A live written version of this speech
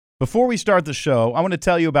Before we start the show, I want to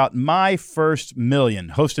tell you about My First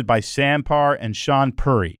Million, hosted by Sam Parr and Sean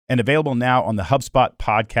Puri, and available now on the HubSpot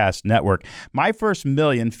Podcast Network. My First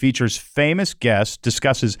Million features famous guests,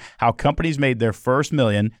 discusses how companies made their first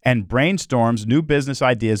million, and brainstorms new business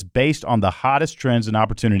ideas based on the hottest trends and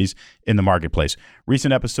opportunities in the marketplace.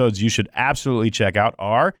 Recent episodes you should absolutely check out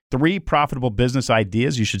are 3 profitable business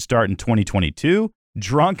ideas you should start in 2022,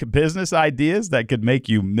 drunk business ideas that could make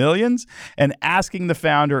you millions, and asking the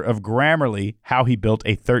founder of Grammarly how he built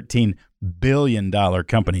a $13 billion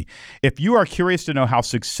company. If you are curious to know how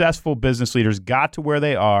successful business leaders got to where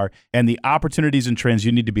they are and the opportunities and trends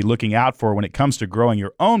you need to be looking out for when it comes to growing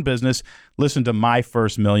your own business, listen to My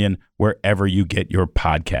First Million wherever you get your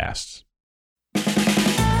podcasts.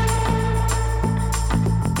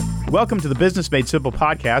 Welcome to the Business Made Simple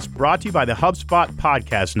podcast, brought to you by the HubSpot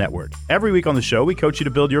Podcast Network. Every week on the show, we coach you to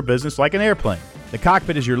build your business like an airplane. The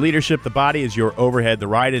cockpit is your leadership, the body is your overhead, the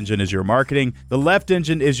right engine is your marketing, the left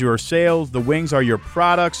engine is your sales, the wings are your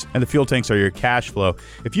products, and the fuel tanks are your cash flow.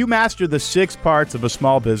 If you master the 6 parts of a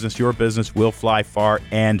small business, your business will fly far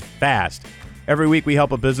and fast. Every week, we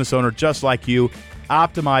help a business owner just like you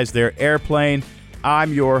optimize their airplane.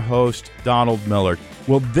 I'm your host, Donald Miller.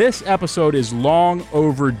 Well, this episode is long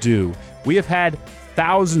overdue. We have had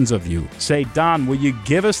thousands of you say, Don, will you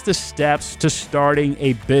give us the steps to starting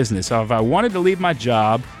a business? So if I wanted to leave my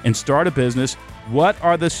job and start a business, what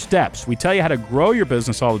are the steps? We tell you how to grow your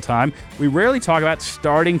business all the time. We rarely talk about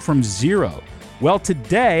starting from zero. Well,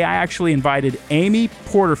 today I actually invited Amy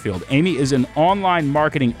Porterfield. Amy is an online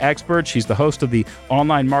marketing expert. She's the host of the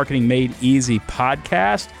Online Marketing Made Easy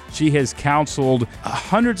podcast. She has counseled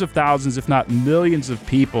hundreds of thousands, if not millions of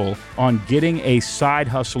people on getting a side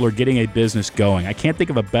hustle or getting a business going. I can't think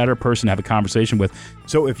of a better person to have a conversation with.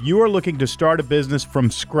 So if you are looking to start a business from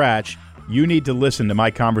scratch, you need to listen to my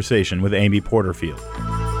conversation with Amy Porterfield.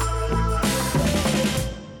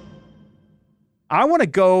 I want to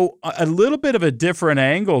go a little bit of a different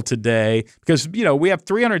angle today because, we have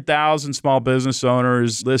 300,000 small business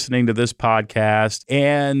owners listening to this podcast,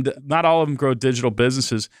 and not all of them grow digital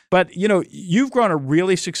businesses. But, you've grown a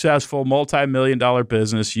really successful multi-million-dollar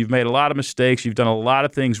business. You've made a lot of mistakes. You've done a lot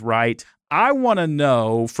of things right. I want to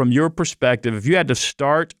know from your perspective, if you had to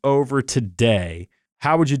start over today,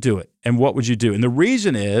 how would you do it? And what would you do? And the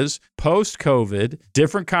reason is post-COVID,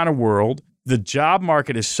 different kind of world. The job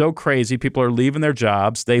market is so crazy. People are leaving their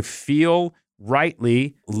jobs. They feel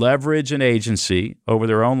rightly leverage an agency over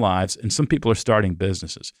their own lives. And some people are starting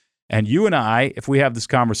businesses. And you and I, if we have this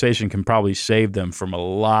conversation, can probably save them from a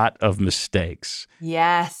lot of mistakes.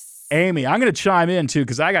 Yes. Amy, I'm going to chime in too,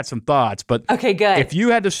 because I got some thoughts. But okay, good. If you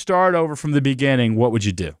had to start over from the beginning, what would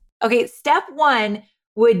you do? Okay, step 1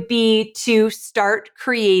 would be to start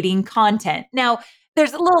creating content. Now,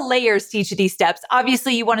 there's little layers to each of these steps.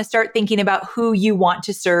 Obviously, you want to start thinking about who you want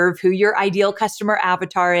to serve, who your ideal customer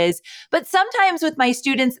avatar is. But sometimes with my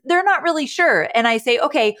students, they're not really sure. And I say,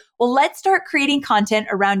 okay, well, let's start creating content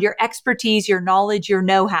around your expertise, your knowledge, your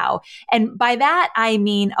know-how. And by that, I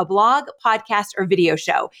mean a blog, podcast, or video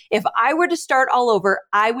show. If I were to start all over,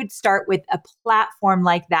 I would start with a platform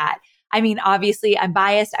like that. I mean, obviously, I'm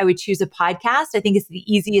biased. I would choose a podcast. I think it's the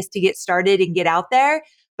easiest to get started and get out there.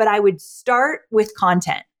 But I would start with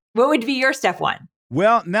content. What would be your step 1?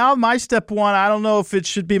 Well, now my step 1, I don't know if it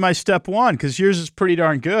should be my step 1 because yours is pretty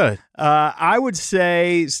darn good. I would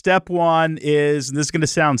say step 1 is, and this is going to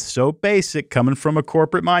sound so basic coming from a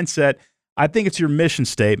corporate mindset, I think it's your mission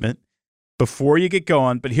statement before you get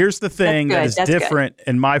going. But here's the thing that is different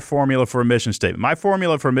in my formula for a mission statement. My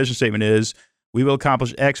formula for a mission statement is we will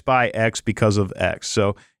accomplish X by X because of X.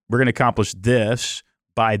 So we're going to accomplish this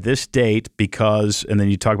by this date because, and then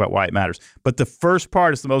you talk about why it matters. But the first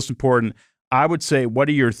part is the most important. I would say, what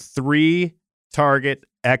are your 3 target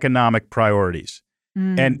economic priorities?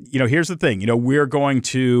 And, here's the thing, we're going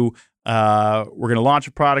to launch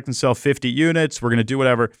a product and sell 50 units. We're going to do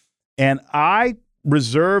whatever. And I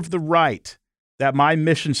reserve the right that my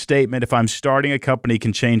mission statement, if I'm starting a company,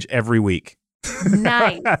 can change every week.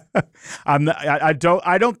 Nice. I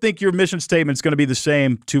don't think your mission statement is going to be the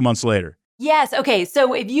same 2 months later. Yes. Okay.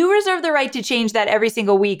 So if you reserve the right to change that every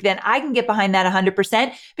single week, then I can get behind that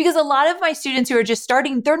 100% because a lot of my students who are just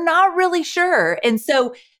starting, they're not really sure. And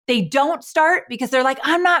so they don't start because they're like,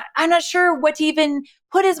 I'm not sure what to even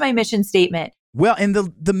put as my mission statement. Well, and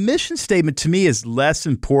the mission statement to me is less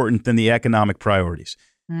important than the economic priorities.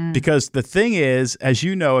 Because the thing is, as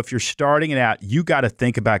you know, if you're starting it out, you got to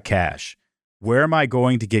think about cash. Where am I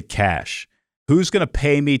going to get cash? Who's going to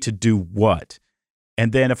pay me to do what?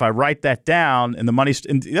 And then if I write that down and the money,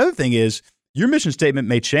 and the other thing is, Your mission statement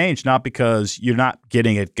may change, not because you're not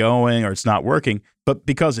getting it going or it's not working, but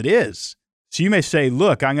because it is. So you may say,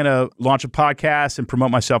 look, I'm going to launch a podcast and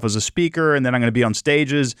promote myself as a speaker, and then I'm going to be on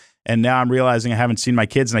stages. And now I'm realizing I haven't seen my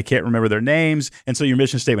kids and I can't remember their names. And so your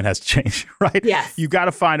mission statement has to change, right? Yes. You got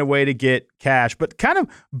to find a way to get cash. But kind of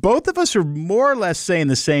both of us are more or less saying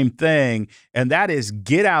the same thing. And that is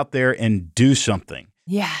get out there and do something.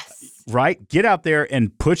 Yes. Right? Get out there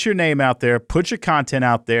and put your name out there, put your content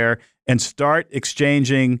out there, and start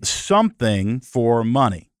exchanging something for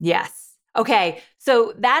money. Yes. Okay.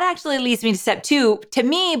 So that actually leads me to step 2. To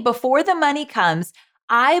me, before the money comes,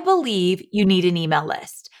 I believe you need an email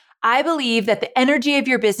list. I believe that the energy of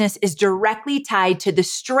your business is directly tied to the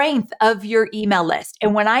strength of your email list.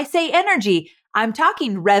 And when I say energy, I'm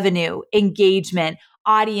talking revenue, engagement,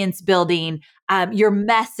 audience building, your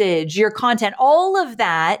message, your content, all of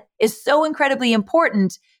that is so incredibly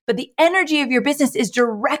important. But the energy of your business is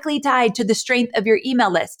directly tied to the strength of your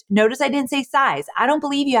email list. Notice I didn't say size. I don't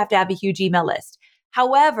believe you have to have a huge email list.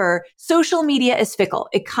 However, social media is fickle.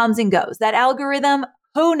 It comes and goes. That algorithm,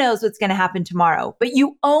 who knows what's going to happen tomorrow? But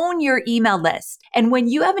you own your email list. And when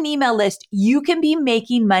you have an email list, you can be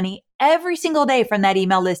making money every single day from that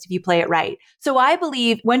email list if you play it right. So I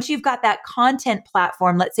believe once you've got that content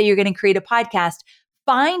platform, let's say you're going to create a podcast,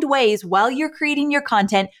 find ways while you're creating your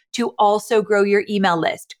content to also grow your email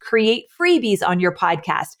list. Create freebies on your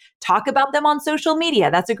podcast. Talk about them on social media.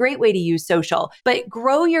 That's a great way to use social. But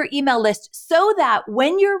grow your email list so that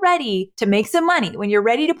when you're ready to make some money, when you're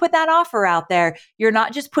ready to put that offer out there, you're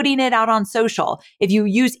not just putting it out on social. If you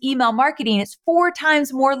use email marketing, it's 4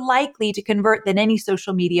 times more likely to convert than any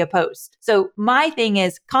social media post. So my thing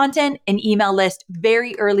is content and email list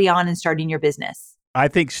very early on in starting your business. I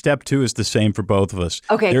think step 2 is the same for both of us.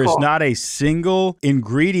 Okay, There's cool. not a single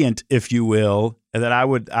ingredient, if you will, that I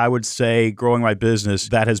would say growing my business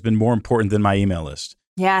that has been more important than my email list.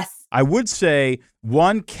 Yes. I would say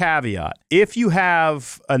one caveat. If you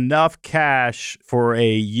have enough cash for a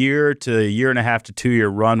year to a year and a half to 2-year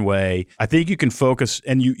runway, I think you can focus,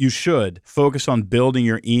 and you should focus on building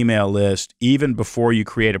your email list even before you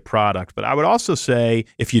create a product. But I would also say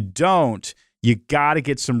if you don't, you got to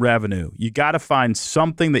get some revenue. You got to find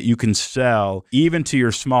something that you can sell even to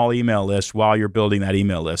your small email list while you're building that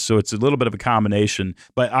email list. So it's a little bit of a combination,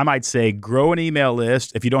 but I might say grow an email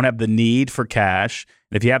list if you don't have the need for cash.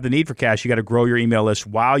 And if you have the need for cash, you got to grow your email list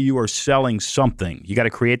while you are selling something. You got to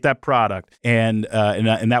create that product, and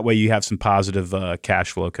that way you have some positive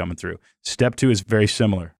cash flow coming through. Step 2 is very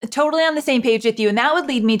similar. Totally on the same page with you. And that would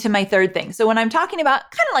lead me to my third thing. So when I'm talking about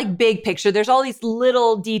kind of like big picture, there's all these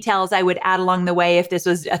little details I would add along the way if this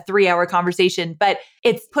was a 3-hour conversation, but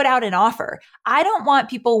it's put out an offer. I don't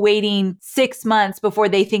want people waiting 6 months before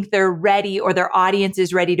they think they're ready or their audience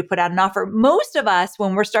is ready to put out an offer. Most of us,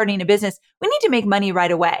 when we're starting a business, we need to make money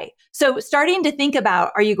right away. So starting to think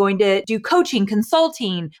about, are you going to do coaching,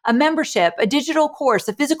 consulting, a membership, a digital course,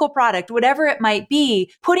 a physical product, whatever it might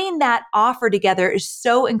be, putting that offer together is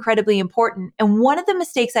so incredibly important. And one of the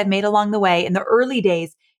mistakes I've made along the way in the early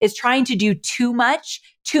days is trying to do too much,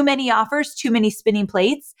 too many offers, too many spinning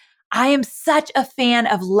plates. I am such a fan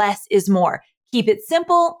of less is more. Keep it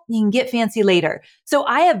simple. You can get fancy later. So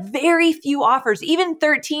I have very few offers, even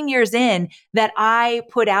 13 years in, that I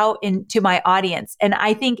put out into my audience. And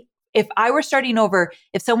I think if I were starting over,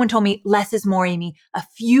 if someone told me less is more, Amy, a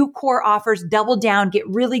few core offers, double down, get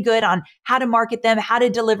really good on how to market them, how to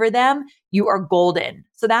deliver them, you are golden.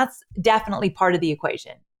 So that's definitely part of the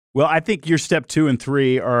equation. Well, I think your step 2 and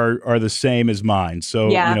 3 are the same as mine. So,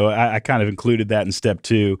 Yeah. I kind of included that in step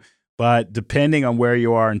 2. But depending on where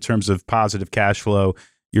you are in terms of positive cash flow,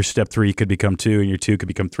 your step 3 could become 2 and your 2 could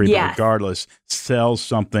become 3. Yes. But regardless, sell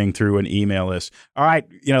something through an email list. All right.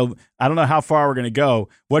 I don't know how far we're going to go.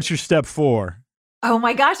 What's your step 4? Oh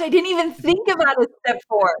my gosh, I didn't even think about a step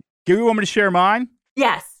 4. Do you want me to share mine?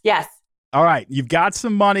 Yes. All right, you've got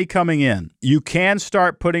some money coming in. You can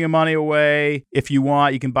start putting money away if you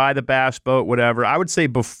want. You can buy the bass boat, whatever. I would say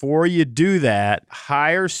before you do that,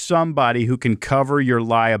 hire somebody who can cover your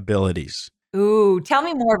liabilities. Ooh, tell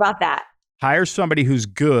me more about that. Hire somebody who's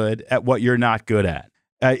good at what you're not good at.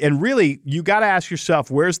 And really, you got to ask yourself,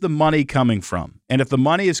 where's the money coming from? And if the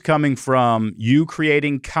money is coming from you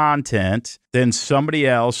creating content, then somebody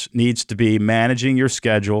else needs to be managing your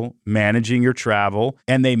schedule, managing your travel,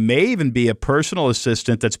 and they may even be a personal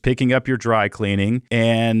assistant that's picking up your dry cleaning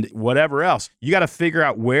and whatever else. You got to figure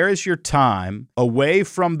out, where is your time away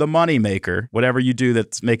from the money maker, whatever you do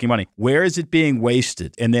that's making money, where is it being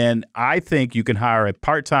wasted? And then I think you can hire a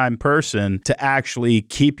part-time person to actually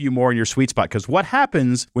keep you more in your sweet spot. Because what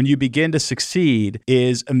happens when you begin to succeed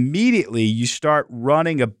is immediately you start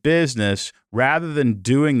running a business rather than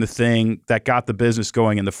doing the thing that got the business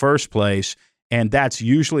going in the first place. And that's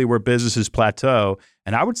usually where businesses plateau.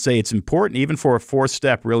 And I would say it's important, even for a fourth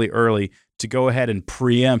step really early, to go ahead and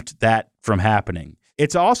preempt that from happening.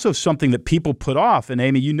 It's also something that people put off. And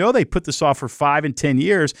Amy, they put this off for 5 and 10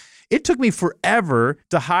 years. It took me forever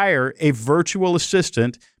to hire a virtual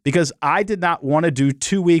assistant because I did not want to do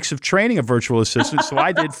 2 weeks of training a virtual assistant. So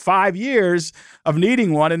I did 5 years of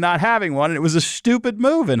needing one and not having one. And it was a stupid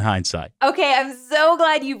move in hindsight. Okay, I'm so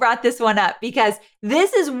glad you brought this one up because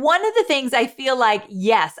this is one of the things I feel like,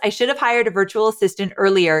 yes, I should have hired a virtual assistant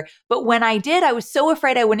earlier. But when I did, I was so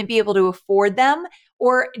afraid I wouldn't be able to afford them.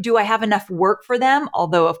 Or do I have enough work for them?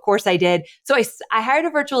 Although, of course, I did. So I hired a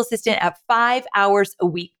virtual assistant at 5 hours a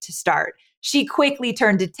week to start. She quickly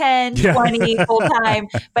turned to 10, 20 full time.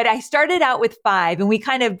 But I started out with 5 and we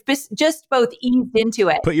kind of just both eased into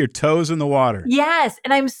it. Put your toes in the water. Yes.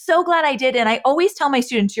 And I'm so glad I did. And I always tell my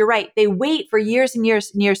students, you're right. They wait for years and years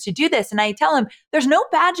and years to do this. And I tell them there's no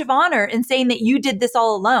badge of honor in saying that you did this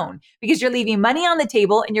all alone because you're leaving money on the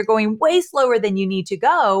table and you're going way slower than you need to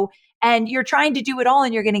go. And you're trying to do it all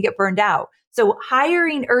and you're going to get burned out. So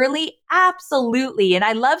hiring early, absolutely. And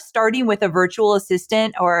I love starting with a virtual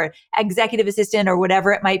assistant or executive assistant or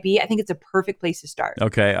whatever it might be. I think it's a perfect place to start.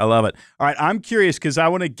 Okay, I love it. All right, I'm curious because I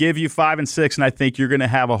want to give you 5 and 6, and I think you're going to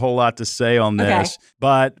have a whole lot to say on this. Okay.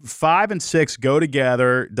 But 5 and 6 go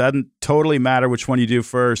together. Doesn't totally matter which one you do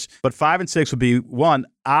first. But 5 and 6 would be 1,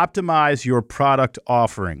 optimize your product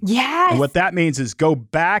offering. Yes. And what that means is go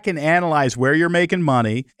back and analyze where you're making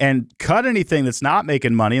money and cut anything that's not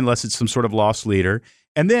making money unless it's some sort of loss leader.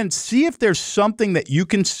 And then see if there's something that you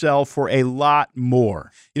can sell for a lot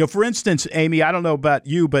more. For instance, Amy, I don't know about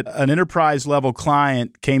you, but an enterprise level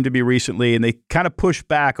client came to me recently and they kind of pushed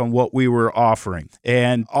back on what we were offering.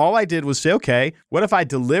 And all I did was say, okay, what if I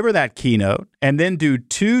deliver that keynote and then do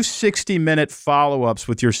 2 60-minute follow-ups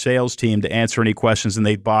with your sales team to answer any questions and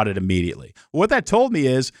they bought it immediately? What that told me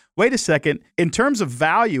is, wait a second, in terms of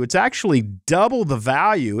value, it's actually double the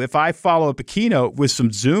value if I follow up a keynote with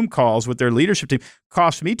some Zoom calls with their leadership team.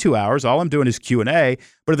 Cost me 2 hours. All I'm doing is Q&A.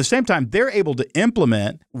 But at the same time, they're able to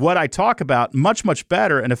implement what I talk about much, much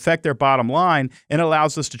better and affect their bottom line, and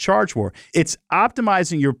allows us to charge more. It's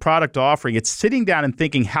optimizing your product offering. It's sitting down and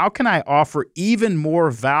thinking, how can I offer even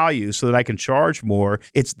more value so that I can charge more?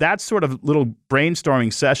 It's that sort of little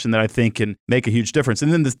brainstorming session that I think can make a huge difference.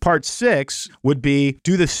 And then the part 6 would be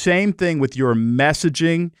do the same thing with your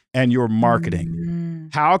messaging and your marketing.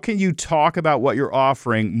 How can you talk about what you're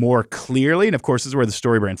offering more clearly? And of course, this is where the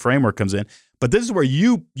story brand framework comes in. But this is where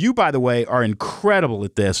you, by the way, are incredible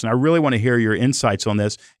at this. And I really want to hear your insights on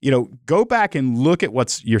this. Go back and look at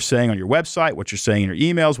what you're saying on your website, what you're saying in your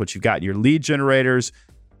emails, what you've got in your lead generators.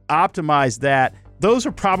 Optimize that. Those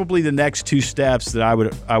are probably the next 2 steps that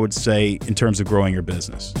I would say in terms of growing your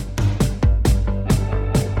business.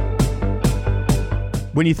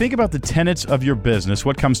 When you think about the tenets of your business,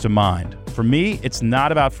 what comes to mind? For me, it's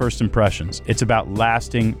not about first impressions. It's about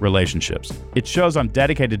lasting relationships. It shows I'm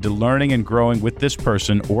dedicated to learning and growing with this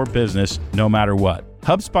person or business no matter what.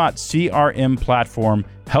 HubSpot CRM platform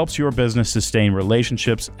helps your business sustain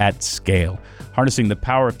relationships at scale, harnessing the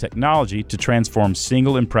power of technology to transform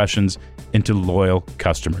single impressions into loyal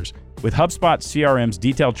customers. With HubSpot CRM's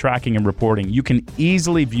detailed tracking and reporting, you can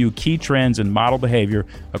easily view key trends and model behavior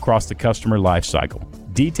across the customer lifecycle.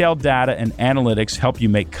 Detailed data and analytics help you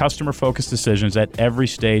make customer-focused decisions at every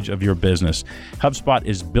stage of your business. HubSpot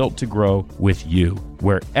is built to grow with you,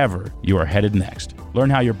 wherever you are headed next. Learn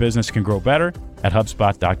how your business can grow better at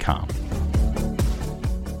HubSpot.com.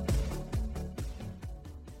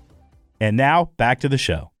 And now, back to the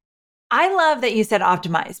show. I love that you said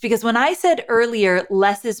optimize, because when I said earlier,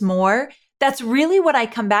 less is more, that's really what I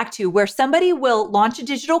come back to, where somebody will launch a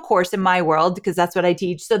digital course in my world, because that's what I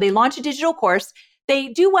teach. So they launch a digital course, they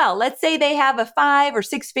do well. Let's say they have a 5 or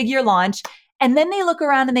 6 figure launch, and then they look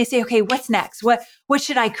around and they say, okay, what's next? What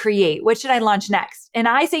should I create? What should I launch next? And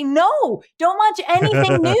I say, no, don't launch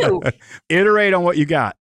anything new. Iterate on what you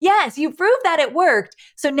got. Yes, you proved that it worked.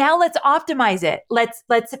 So now let's optimize it. Let's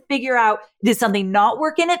figure out, did something not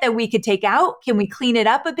work in it that we could take out? Can we clean it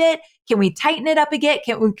up a bit? Can we tighten it up a bit?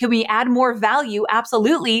 Can we add more value?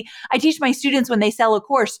 Absolutely. I teach my students when they sell a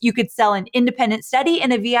course, you could sell an independent study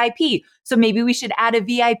and a VIP. So maybe we should add a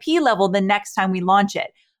VIP level the next time we launch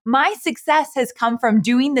it. My success has come from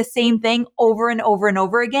doing the same thing over and over and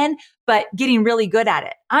over again, but getting really good at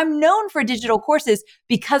it. I'm known for digital courses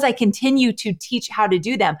because I continue to teach how to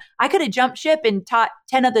do them. I could have jumped ship and taught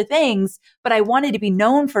 10 other things, but I wanted to be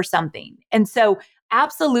known for something. And so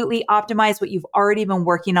absolutely optimize what you've already been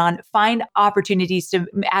working on. Find opportunities to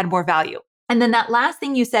add more value. And then that last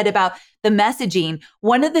thing you said about the messaging,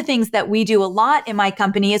 one of the things that we do a lot in my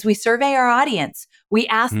company is we survey our audience. We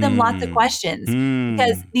ask them lots of questions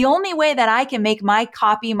because the only way that I can make my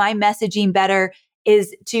copy, my messaging better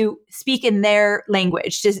is to speak in their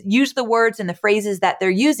language, to use the words and the phrases that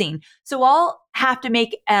they're using. So I'll have to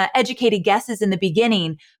make educated guesses in the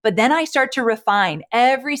beginning, but then I start to refine.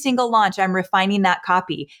 Every single launch, I'm refining that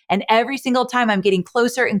copy. And every single time I'm getting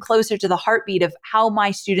closer and closer to the heartbeat of how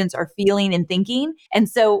my students are feeling and thinking. And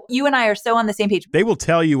so you and I are so on the same page. They will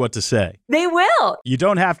tell you what to say. They will. You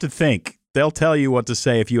don't have to think. They'll tell you what to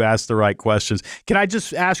say if you ask the right questions. Can I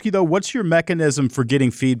just ask you, though, what's your mechanism for getting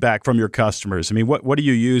feedback from your customers? I mean, what do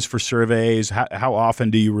you use for surveys? How often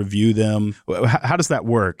do you review them? How does that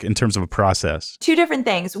work in terms of a process? Two different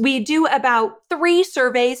things. We do about 3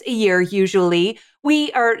 surveys a year, usually.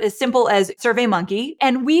 We are as simple as SurveyMonkey,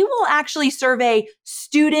 and we will actually survey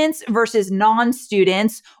students versus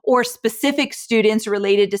non-students or specific students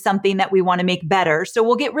related to something that we want to make better. So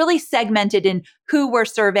we'll get really segmented in who we're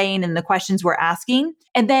surveying and the questions we're asking.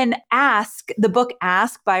 And then the book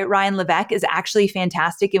Ask by Ryan Levesque is actually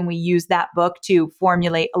fantastic. And we use that book to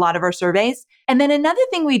formulate a lot of our surveys. And then another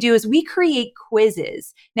thing we do is we create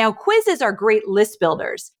quizzes. Now, quizzes are great list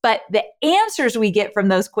builders, but the answers we get from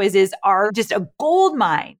those quizzes are just a gold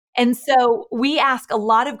mine. And so we ask a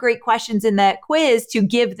lot of great questions in that quiz to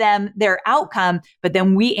give them their outcome, but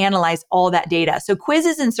then we analyze all that data. So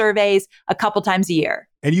quizzes and surveys a couple times a year.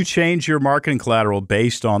 And you change your marketing collateral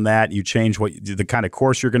based on that. You change the kind of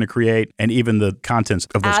course you're going to create and even the contents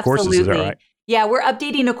of those courses. Is that right? Yeah, we're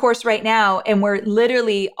updating a course right now, and we're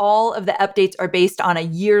literally, all of the updates are based on a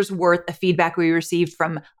year's worth of feedback we received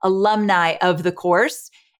from alumni of the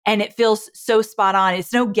course. And it feels so spot on.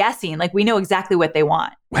 It's no guessing. Like, we know exactly what they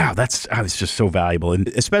want. Wow, it's just so valuable. And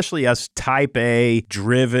especially us type A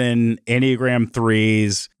driven Enneagram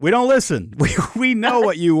 3s. We don't listen. We know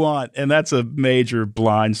what you want. And that's a major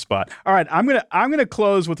blind spot. All right, I'm gonna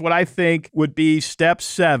close with what I think would be step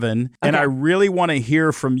 7. Okay. And I really want to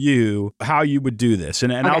hear from you how you would do this.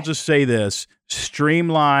 And okay. I'll just say this.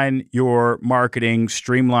 Streamline your marketing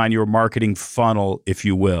funnel, if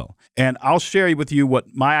you will. And I'll share with you what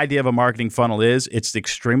my idea of a marketing funnel is. It's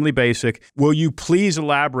extremely basic. Will you please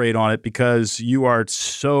elaborate on it, because you are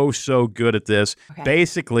so good at this? Okay.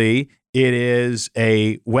 Basically, it is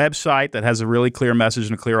a website that has a really clear message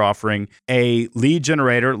and a clear offering, a lead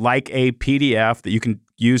generator like a PDF that you can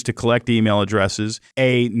use to collect email addresses,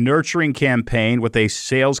 a nurturing campaign with a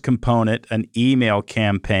sales component, an email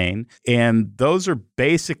campaign. And those are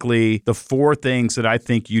basically the 4 things that I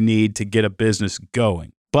think you need to get a business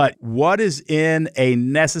going. But what is in a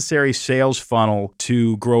necessary sales funnel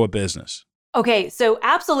to grow a business? Okay, so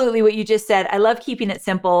absolutely what you just said. I love keeping it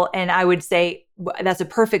simple. And I would say that's a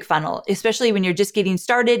perfect funnel, especially when you're just getting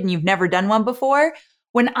started and you've never done one before.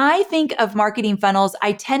 When I think of marketing funnels,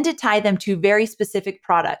 I tend to tie them to very specific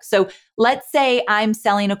products. So let's say I'm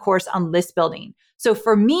selling a course on list building. So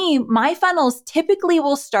for me, my funnels typically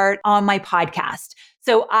will start on my podcast.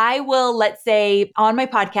 So I will, let's say on my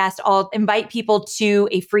podcast, I'll invite people to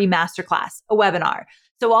a free masterclass, a webinar.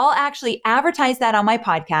 So I'll actually advertise that on my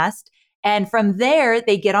podcast. And from there,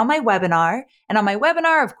 they get on my webinar. And on my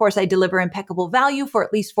webinar, of course, I deliver impeccable value for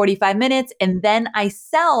at least 45 minutes. And then I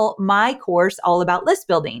sell my course all about list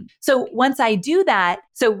building. So once I do that,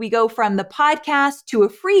 so we go from the podcast to a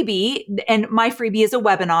freebie, and my freebie is a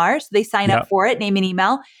webinar. So they sign up for it, name and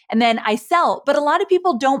email, and then I sell. But a lot of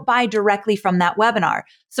people don't buy directly from that webinar.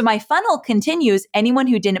 So my funnel continues. Anyone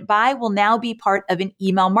who didn't buy will now be part of an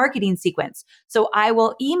email marketing sequence. So I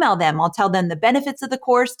will email them. I'll tell them the benefits of the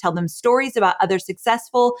course, tell them stories about other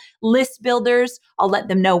successful list builders. I'll let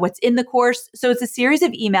them know what's in the course. So it's a series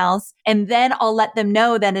of emails. And then I'll let them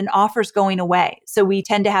know that an offer's going away. So we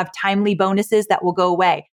tend to have timely bonuses that will go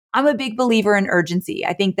away. I'm a big believer in urgency.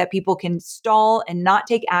 I think that people can stall and not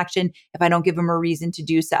take action if I don't give them a reason to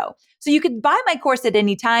do so. So you could buy my course at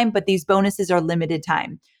any time, but these bonuses are limited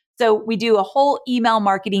time. So we do a whole email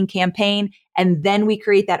marketing campaign, and then we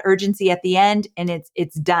create that urgency at the end, and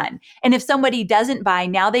it's done. And if somebody doesn't buy,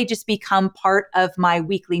 now they just become part of my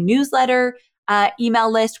weekly newsletter email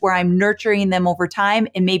list where I'm nurturing them over time,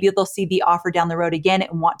 and maybe they'll see the offer down the road again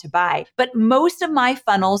and want to buy. But most of my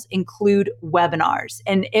funnels include webinars,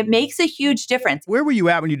 and it makes a huge difference. Where were you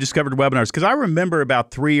at when you discovered webinars? Because I remember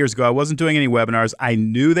about 3 years ago, I wasn't doing any webinars. I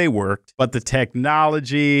knew they worked, but the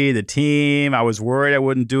technology, the team, I was worried I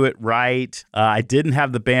wouldn't do it right. I didn't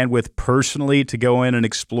have the bandwidth personally to go in and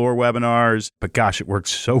explore webinars, but gosh, it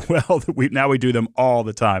works so well that we do them all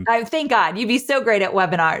the time. Thank God. You'd be so great at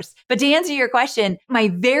webinars. But to answer your question, question. My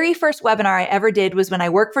very first webinar I ever did was when I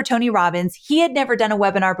worked for Tony Robbins. He had never done a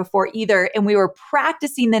webinar before either. And we were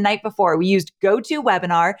practicing the night before. We used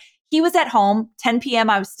GoToWebinar. He was at home, 10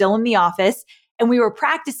 p.m. I was still in the office. And we were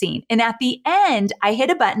practicing. And at the end, I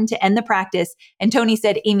hit a button to end the practice. And Tony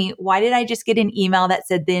said, Amy, why did I just get an email that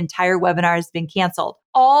said the entire webinar has been canceled?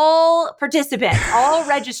 All participants, all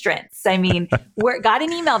registrants, got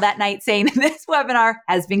an email that night saying this webinar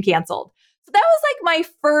has been canceled. So that was like my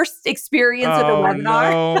first experience with a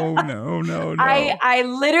webinar. No. I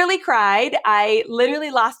literally cried. I literally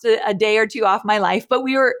lost a day or two off my life, but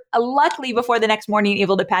we were luckily before the next morning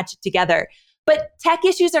able to patch it together. But tech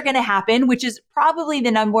issues are going to happen, which is probably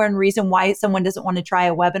the number one reason why someone doesn't want to try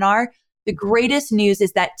a webinar. The greatest news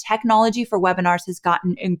is that technology for webinars has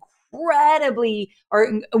gotten incredibly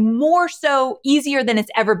or more so easier than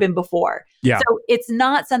it's ever been before. Yeah. So it's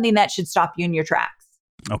not something that should stop you in your tracks.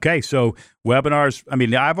 Okay. So webinars,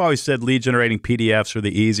 I've always said lead generating PDFs are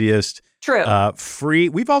the easiest. True. Free.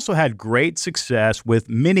 We've also had great success with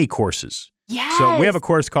mini courses. Yes. So we have a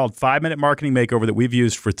course called 5-Minute Marketing Makeover that we've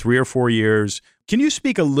used for 3 or 4 years. Can you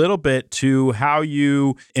speak a little bit to how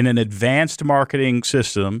you, in an advanced marketing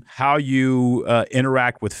system, how you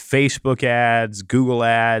interact with Facebook ads, Google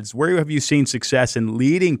ads? Where have you seen success in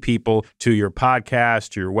leading people to your podcast,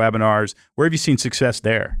 to your webinars? Where have you seen success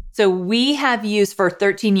there? So we have used for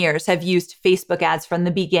 13 years, have used Facebook ads from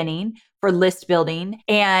the beginning for list building.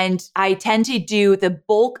 And I tend to do the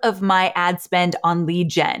bulk of my ad spend on lead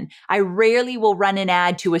gen. I rarely will run an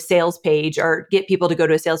ad to a sales page or get people to go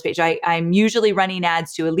to a sales page. I'm usually running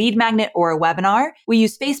ads to a lead magnet or a webinar. We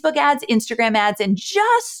use Facebook ads, Instagram ads, and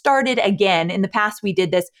just started again. In the past, we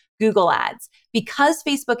did this Google ads. Because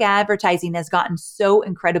Facebook advertising has gotten so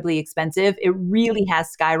incredibly expensive, it really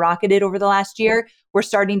has skyrocketed over the last year. We're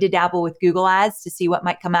starting to dabble with Google ads to see what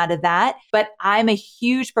might come out of that. But I'm a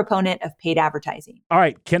huge proponent of paid advertising. All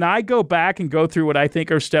right. Can I go back and go through what I think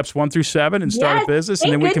are steps 1 through 7 and start a business?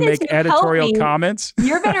 And then we can make editorial comments.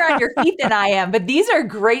 You're better on your feet than I am, but these are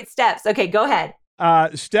great steps. Okay, go ahead.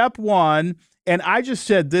 Step 1, and I just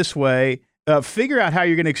said this way, figure out how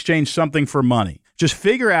you're going to exchange something for money. Just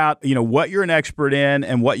figure out, what you're an expert in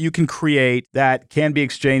and what you can create that can be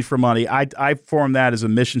exchanged for money. I formed that as a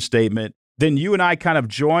mission statement. Then you and I kind of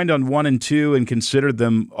joined on 1 and 2 and considered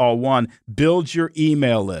them all one. Build your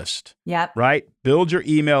email list. Yep. Right? Build your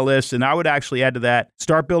email list. And I would actually add to that,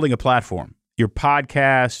 start building a platform. Your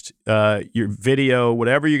podcast, your video,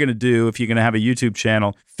 whatever you're going to do, if you're going to have a YouTube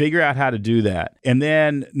channel, figure out how to do that. And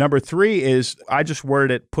then number 3 is, I just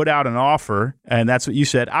worded it, put out an offer. And that's what you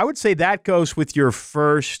said. I would say that goes with your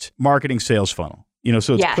first marketing sales funnel.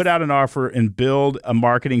 So it's put out an offer and build a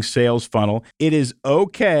marketing sales funnel. It is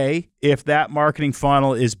okay if that marketing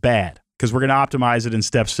funnel is bad, because we're going to optimize it in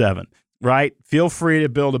step 7. Right? Feel free to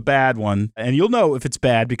build a bad one. And you'll know if it's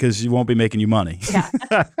bad because it won't be making you money. Yeah.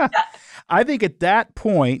 I think at that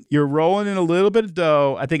point, you're rolling in a little bit of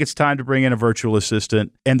dough. I think it's time to bring in a virtual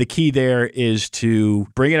assistant. And the key there is to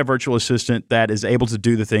bring in a virtual assistant that is able to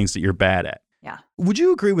do the things that you're bad at. Yeah. Would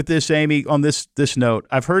you agree with this, Amy, on this note?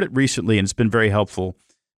 I've heard it recently and it's been very helpful.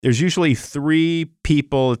 There's usually 3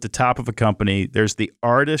 people at the top of a company. There's the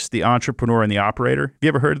artist, the entrepreneur, and the operator. Have you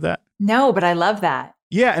ever heard of that? No, but I love that.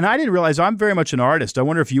 Yeah, and I didn't realize I'm very much an artist. I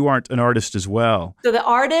wonder if you aren't an artist as well. So the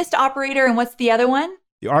artist, operator, and what's the other one?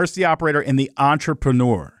 The artist, the operator, and the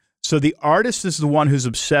entrepreneur. So the artist is the one who's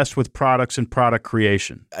obsessed with products and product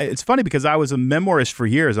creation. It's funny because I was a memoirist for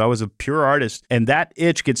years. I was a pure artist, and that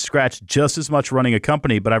itch gets scratched just as much running a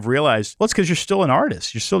company. But I've realized, well, it's because you're still an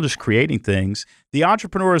artist. You're still just creating things. The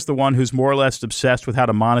entrepreneur is the one who's more or less obsessed with how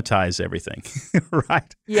to monetize everything,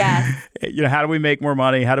 right? Yeah. How do we make more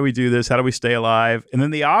money? How do we do this? How do we stay alive? And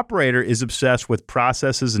then the operator is obsessed with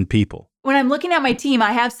processes and people. When I'm looking at my team,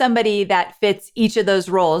 I have somebody that fits each of those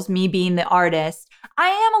roles, me being the artist. I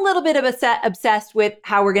am a little bit of obsessed with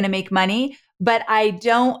how we're going to make money, but I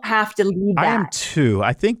don't have to lead that. I am too.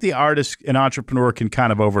 I think the artist and entrepreneur can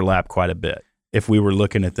kind of overlap quite a bit if we were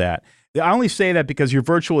looking at that. I only say that because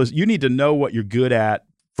you need to know what you're good at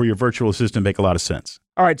for your virtual assistant to make a lot of sense.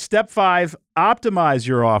 All right, step 5, optimize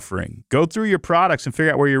your offering. Go through your products and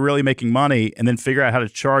figure out where you're really making money, and then figure out how to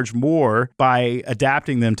charge more by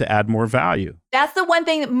adapting them to add more value. That's the one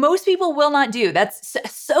thing that most people will not do. That's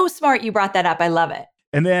so smart you brought that up. I love it.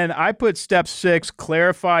 And then I put step 6,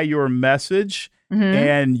 clarify your message.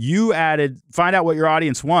 and you added, find out what your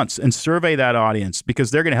audience wants and survey that audience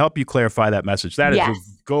because they're going to help you clarify that message. That is a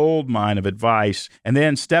gold mine of advice. And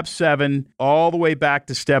then step 7, all the way back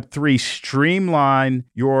to step 3, streamline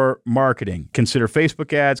your marketing. Consider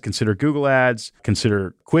Facebook ads, consider Google ads,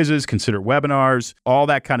 consider quizzes, consider webinars, all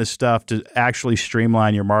that kind of stuff to actually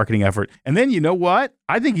streamline your marketing effort. And then you know what?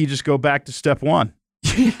 I think you just go back to step 1.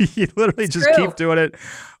 You literally just keep doing it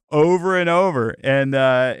over and over, and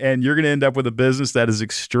you're going to end up with a business that is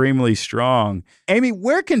extremely strong. Amy,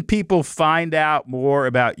 where can people find out more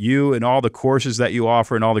about you and all the courses that you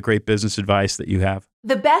offer and all the great business advice that you have?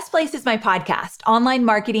 The best place is my podcast, Online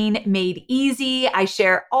Marketing Made Easy. I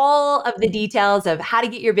share all of the details of how to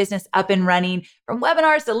get your business up and running, from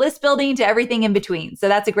webinars to list building to everything in between. So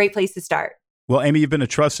that's a great place to start. Well, Amy, you've been a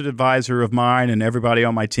trusted advisor of mine and everybody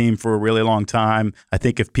on my team for a really long time. I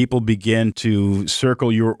think if people begin to circle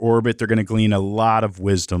your orbit, they're going to glean a lot of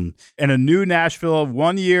wisdom. And a new Nashville,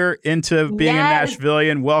 1 year into being a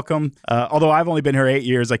Nashvilleian, welcome. Although I've only been here 8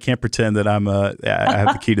 years, I can't pretend that I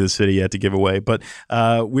have the key to the city yet to give away. But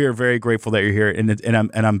we are very grateful that you're here,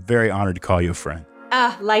 and I'm very honored to call you a friend.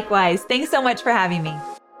 Likewise. Thanks so much for having me.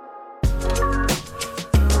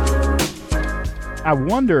 I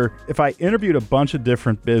wonder if I interviewed a bunch of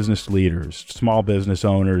different business leaders, small business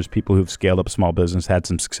owners, people who've scaled up a small business, had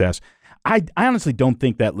some success. I honestly don't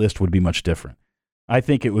think that list would be much different. I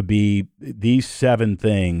think it would be these 7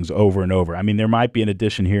 things over and over. I mean, there might be an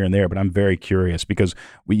addition here and there, but I'm very curious because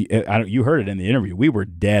you heard it in the interview. We were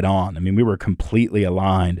dead on. I mean, we were completely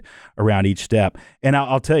aligned around each step. And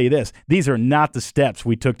I'll tell you this, these are not the steps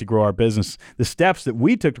we took to grow our business. The steps that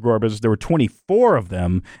we took to grow our business, there were 24 of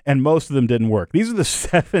them, and most of them didn't work. These are the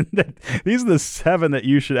 7 that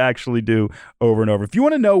you should actually do over and over. If you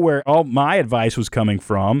want to know where all my advice was coming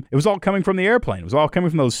from, it was all coming from the airplane. It was all coming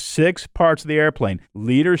from those 6 parts of the airplane.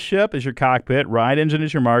 Leadership is your cockpit, right engine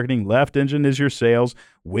is your marketing, left engine is your sales,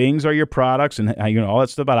 wings are your products, and all that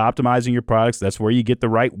stuff about optimizing your products. That's where you get the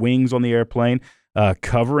right wings on the airplane.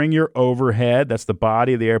 Covering your overhead, that's the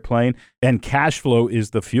body of the airplane, and cash flow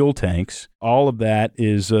is the fuel tanks. All of that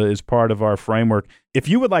is part of our framework. If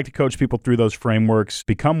you would like to coach people through those frameworks,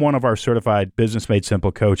 become one of our certified Business Made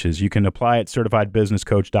Simple coaches. You can apply at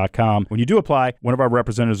certifiedbusinesscoach.com. When you do apply, one of our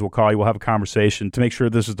representatives will call you. We'll have a conversation to make sure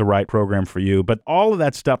this is the right program for you. But all of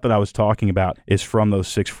that stuff that I was talking about is from those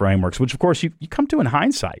 6 frameworks, which of course you come to in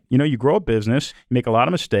hindsight. You grow a business, you make a lot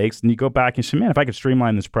of mistakes, and you go back and say, man, if I could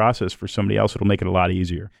streamline this process for somebody else, it'll make it a lot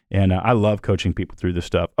easier. And I love coaching people through this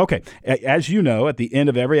stuff. Okay, as you know, at the end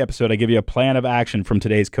of every episode, I give you a plan of action from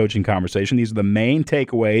today's coaching conversation. These are the main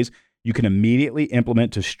takeaways you can immediately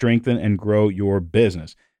implement to strengthen and grow your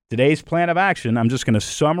business. Today's plan of action, I'm just going to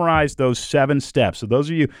summarize those 7 steps. So those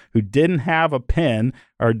of you who didn't have a pen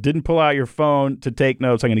or didn't pull out your phone to take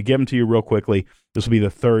notes, I'm going to give them to you real quickly. This will be the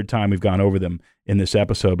 3rd time we've gone over them in this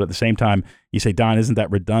episode. But at the same time, you say, Don, isn't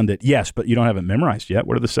that redundant? Yes, but you don't have it memorized yet.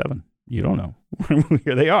 What are the 7? You don't know.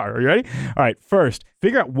 Here they are. Are you ready? All right. First,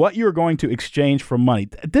 figure out what you're going to exchange for money.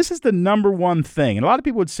 This is the number one thing. And a lot of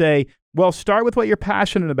people would say, well, start with what you're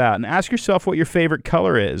passionate about and ask yourself what your favorite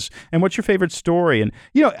color is and what's your favorite story. And,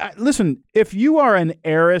 listen, if you are an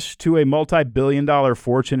heiress to a multi-billion-dollar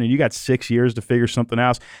fortune and you got 6 years to figure something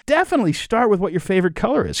else, definitely start with what your favorite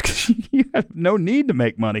color is because you have no need to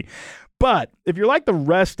make money. But if you're like the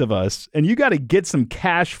rest of us and you got to get some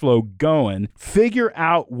cash flow going, figure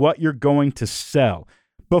out what you're going to sell.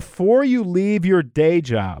 Before you leave your day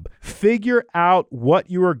job, figure out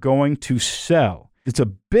what you are going to sell. It's a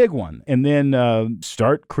big one. And then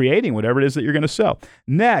start creating whatever it is that you're going to sell.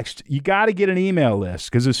 Next, you got to get an email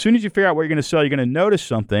list because as soon as you figure out what you're going to sell, you're going to notice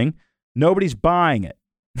something. Nobody's buying it.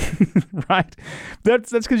 Right?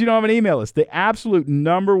 That's because you don't have an email list. The absolute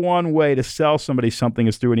number one way to sell somebody something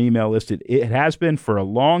is through an email list. It has been for a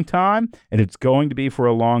long time, and it's going to be for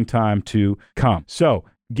a long time to come. So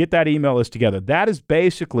get that email list together. That is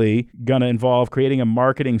basically going to involve creating a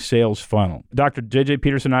marketing sales funnel. Dr. J.J.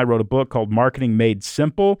 Peterson and I wrote a book called Marketing Made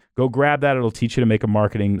Simple. Go grab that. It'll teach you to make a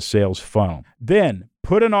marketing sales funnel. Then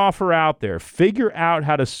put an offer out there. Figure out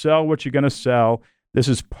how to sell what you're going to sell. This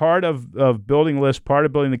is part of building a list, part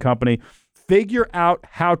of building the company. Figure out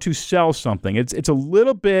how to sell something. It's a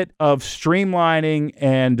little bit of streamlining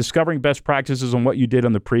and discovering best practices on what you did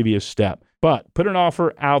on the previous step. But put an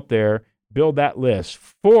offer out there, build that list.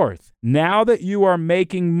 4th, now that you are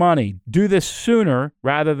making money, do this sooner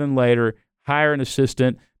rather than later. Hire an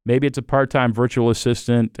assistant. Maybe it's a part-time virtual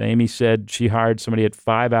assistant. Amy said she hired somebody at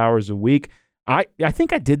 5 hours a week. I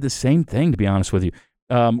think I did the same thing, to be honest with you.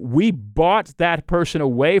 We bought that person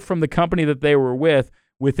away from the company that they were with.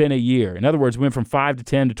 within a year. In other words, we went from 5 to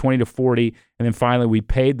 10 to 20 to 40, and then finally we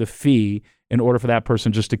paid the fee in order for that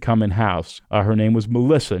person just to come in-house. Her name was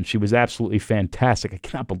Melissa, and she was absolutely fantastic. I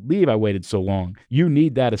cannot believe I waited so long. You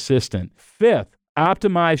need that assistant. Fifth,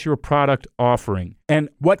 optimize your product offering. And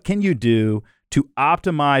what can you do to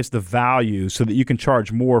optimize the value so that you can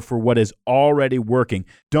charge more for what is already working?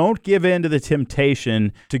 Don't give in to the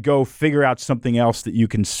temptation to go figure out something else that you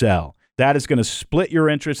can sell. That is going to split your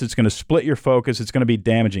interest. It's going to split your focus. It's going to be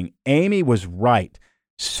damaging. Amy was right.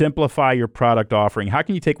 Simplify your product offering. How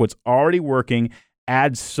can you take what's already working,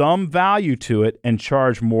 add some value to it, and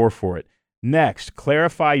charge more for it? Next,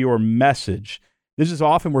 clarify your message. This is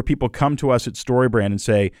often where people come to us at StoryBrand and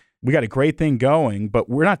say, we got a great thing going, but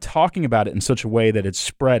we're not talking about it in such a way that it's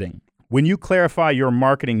spreading. When you clarify your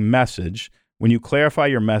marketing message,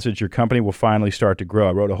 your company will finally start to grow.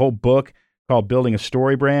 I wrote a whole book called Building a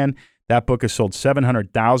Story Brand. That book has sold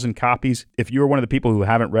 700,000 copies. If you're one of the people who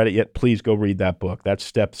haven't read it yet, please go read that book. That's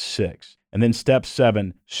step 6. And then step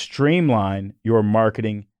 7, streamline your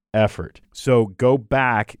marketing effort. So go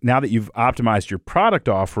back, now that you've optimized your product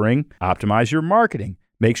offering, optimize your marketing.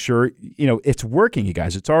 Make sure, it's working, you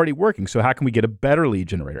guys. It's already working. So how can we get a better lead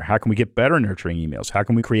generator? How can we get better nurturing emails? How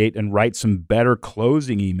can we create and write some better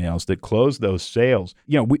closing emails that close those sales?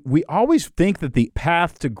 We always think that the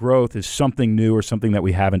path to growth is something new or something that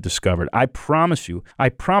we haven't discovered. I promise you,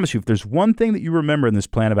 if there's one thing that you remember in this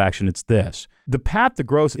plan of action, it's this. The path to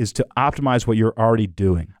growth is to optimize what you're already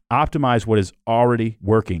doing. Optimize what is already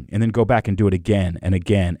working, and then go back and do it again and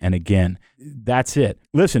again and again. That's it.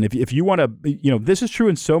 Listen, if you want to, this is true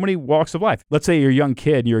in so many walks of life. Let's say you're a young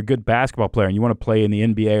kid and you're a good basketball player and you want to play in the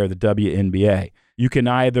NBA or the WNBA. You can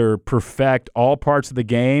either perfect all parts of the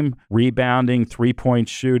game, rebounding, three-point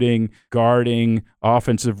shooting, guarding,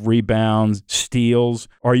 offensive rebounds, steals,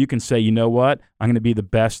 or you can say, you know what? I'm going to be the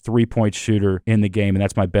best three-point shooter in the game, and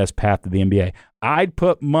that's my best path to the NBA. I'd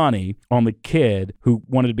put money on the kid who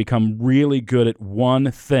wanted to become really good at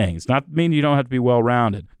one thing. It's not mean you don't have to be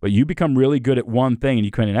well-rounded, but you become really good at one thing and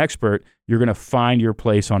you become an expert, you're going to find your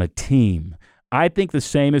place on a team. I think the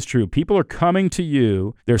same is true. People are coming to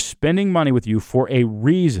you. They're spending money with you for a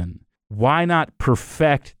reason. Why not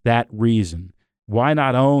perfect that reason? Why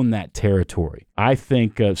not own that territory? I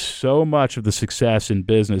think so much of the success in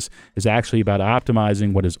business is actually about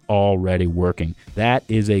optimizing what is already working. That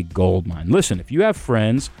is a gold mine. Listen, if you have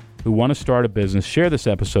friends who want to start a business, share this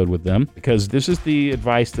episode with them, because this is the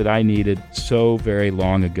advice that I needed so very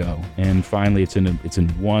long ago. And finally, it's in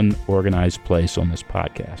one organized place on this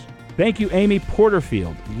podcast. Thank you, Amy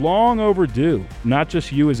Porterfield. Long overdue. Not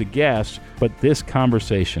just you as a guest, but this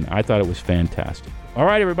conversation. I thought it was fantastic. All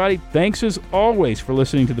right, everybody. Thanks as always for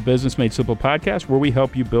listening to the Business Made Simple podcast, where we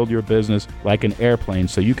help you build your business like an airplane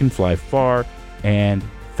so you can fly far and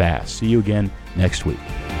fast. See you again next week.